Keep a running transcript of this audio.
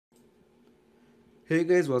Hey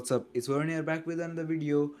guys, what's up? It's Varun here back with another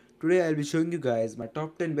video. Today I'll be showing you guys my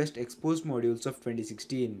top 10 best Xposed modules of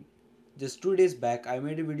 2016. Just 2 days back I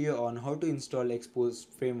made a video on how to install Xposed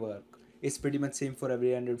framework. It's pretty much same for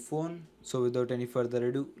every Android phone. So without any further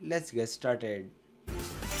ado, let's get started.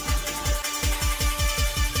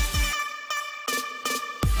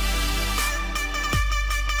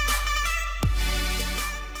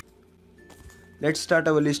 Let's start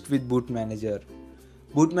our list with Boot Manager.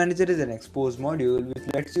 Boot Manager is an Xposed module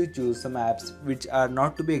which lets you choose some apps which are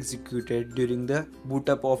not to be executed during the boot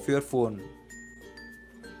up of your phone.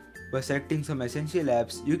 By selecting some essential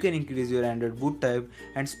apps, you can increase your Android boot time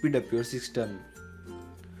and speed up your system.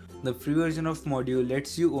 The free version of module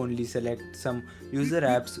lets you only select some user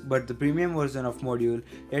apps, but the premium version of module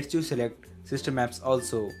lets you select system apps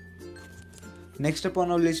also. Next up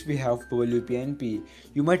on our list we have WPNP.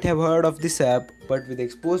 You might have heard of this app, but with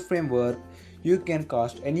Xposed framework, you can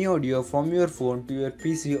cast any audio from your phone to your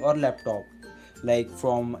PC or laptop, like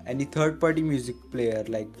from any third-party music player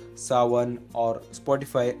like Savan or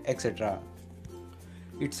Spotify, etc.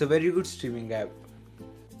 It's a very good streaming app.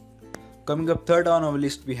 Coming up third on our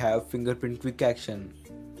list we have Fingerprint Quick Action.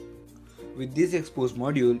 With this Xposed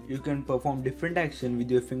module, you can perform different action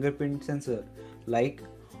with your fingerprint sensor, like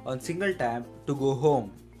on single tap to go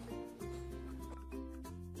home,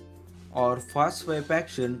 or fast swipe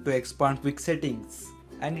action to expand quick settings,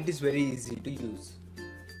 and it is very easy to use.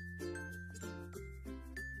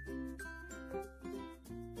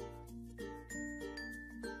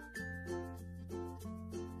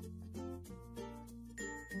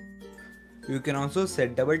 You can also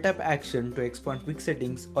set double tap action to expand quick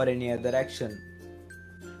settings or any other action,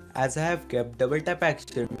 as I have kept double tap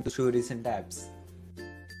action to show recent apps.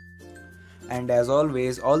 And as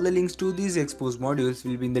always, all the links to these Xposed modules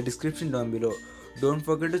will be in the description down below. Don't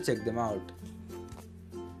forget to check them out.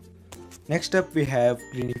 Next up we have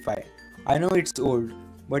Greenify. I know it's old,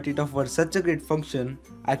 but it offers such a great function,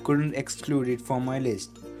 I couldn't exclude it from my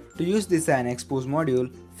list. To use this an Xposed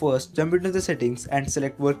module, first jump into the settings and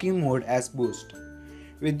select working mode as boost.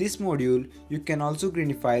 With this module, you can also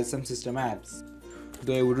greenify some system apps.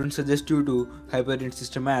 Though I wouldn't suggest you to hibernate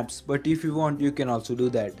system apps, but if you want you can also do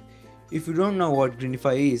that. If you don't know what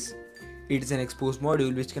Greenify is, it is an Xposed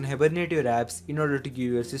module which can hibernate your apps in order to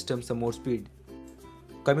give your system some more speed.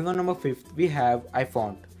 Coming on number 5th, we have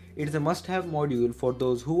iFont. It is a must-have module for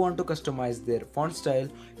those who want to customize their font style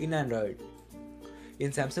in Android.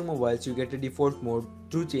 In Samsung mobiles, you get a default mode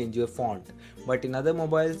to change your font, but in other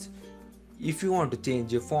mobiles, if you want to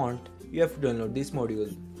change your font, you have to download this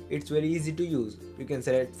module. It's very easy to use. You can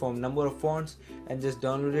select from number of fonts and just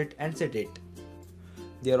download it and set it.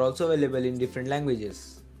 They are also available in different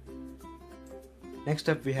languages. Next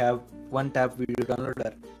up we have One Tap Video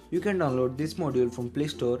Downloader. You can download this module from Play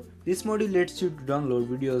Store. This module lets you to download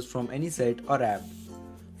videos from any site or app.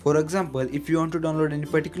 For example, if you want to download any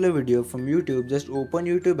particular video from YouTube, just open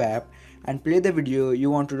YouTube app and play the video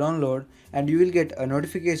you want to download and you will get a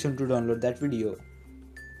notification to download that video.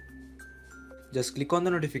 Just click on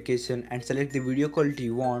the notification and select the video quality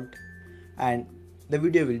you want and the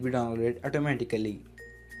video will be downloaded automatically.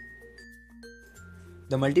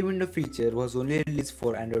 The multi-window feature was only released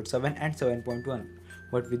for Android 7 and 7.1,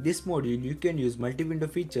 but with this module you can use multi-window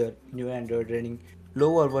feature in your Android running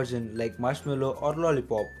lower version like Marshmallow or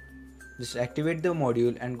Lollipop. Just activate the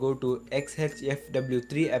module and go to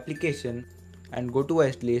XHFW3 application and go to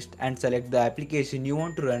whitelist and select the application you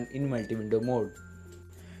want to run in multi-window mode.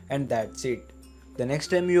 And that's it. The next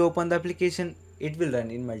time you open the application, it will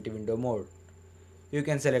run in multi-window mode. You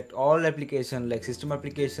can select all applications like system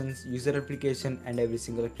applications, user application and every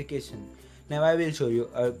single application. Now I will show you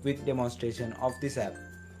a quick demonstration of this app.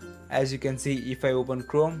 As you can see, if I open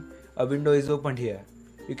Chrome, a window is opened here.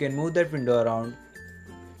 You can move that window around.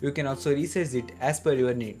 You can also resize it as per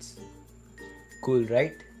your needs. Cool,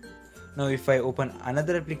 right? Now if I open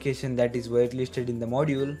another application that is whitelisted in the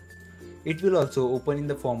module, it will also open in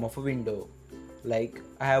the form of a window. Like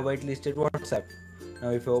I have whitelisted WhatsApp.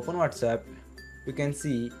 Now if I open WhatsApp, you can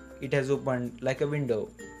see it has opened like a window,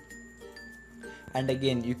 and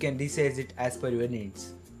again you can resize it as per your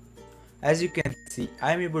needs. As you can see,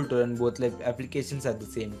 I am able to run both applications at the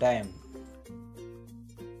same time.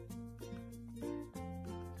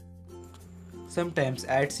 Sometimes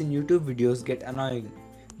ads in YouTube videos get annoying.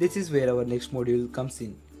 This is where our next module comes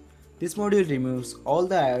in. This module removes all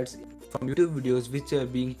the ads from YouTube videos which are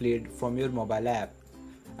being played from your mobile app.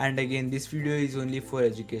 And again, this video is only for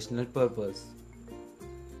educational purpose.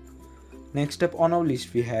 Next up on our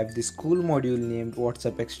list we have this cool module named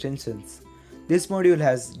WhatsApp Extensions. This module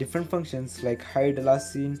has different functions like hide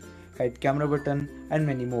last seen, hide camera button and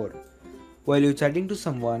many more. While you're chatting to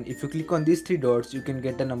someone, if you click on these three dots, you can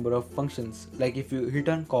get a number of functions. Like if you hit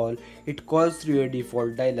on call, it calls through your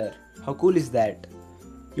default dialer. How cool is that?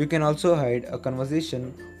 You can also hide a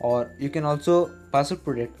conversation, or you can also password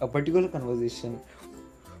protect a particular conversation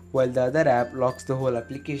while the other app locks the whole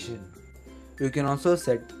application. You can also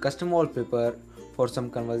set custom wallpaper for some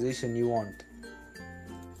conversation you want.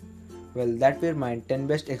 Well, that were my 10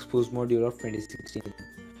 best Xposed module of 2016.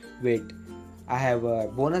 Wait, I have a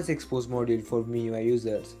bonus Xposed module for MIUI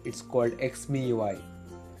users. It's called XMIUI.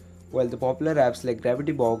 While the popular apps like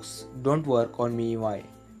Gravity Box don't work on MIUI,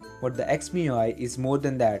 but the XMIUI is more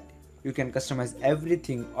than that. You can customize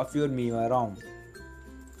everything of your MIUI ROM,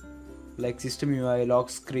 like system UI, lock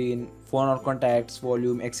screen, phone or contacts,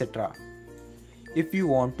 volume, etc. If you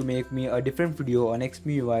want to make me a different video on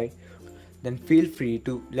XMIUI, then feel free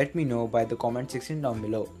to let me know by the comment section down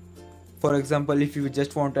below. For example, if you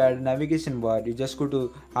just want to add a navigation bar, you just go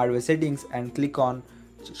to hardware settings and click on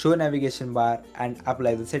show navigation bar and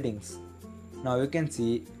apply the settings. Now you can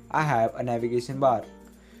see I have a navigation bar.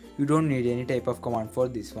 You don't need any type of command for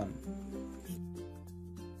this one.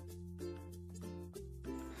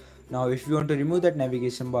 Now if you want to remove that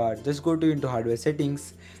navigation bar, just go to into hardware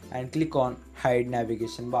settings and click on hide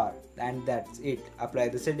navigation bar, and that's it. Apply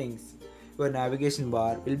the settings. Your navigation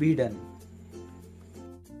bar will be hidden.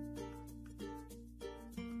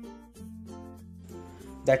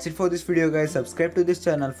 That's it for this video guys. Subscribe to this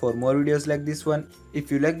channel for more videos like this one.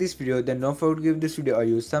 If you like this video, then don't forget to give this video a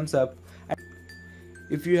huge thumbs up. And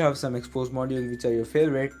if you have some Xposed modules which are your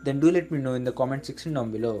favorite, then do let me know in the comment section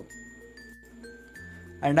down below.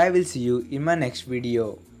 And I will see you in my next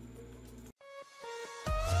video.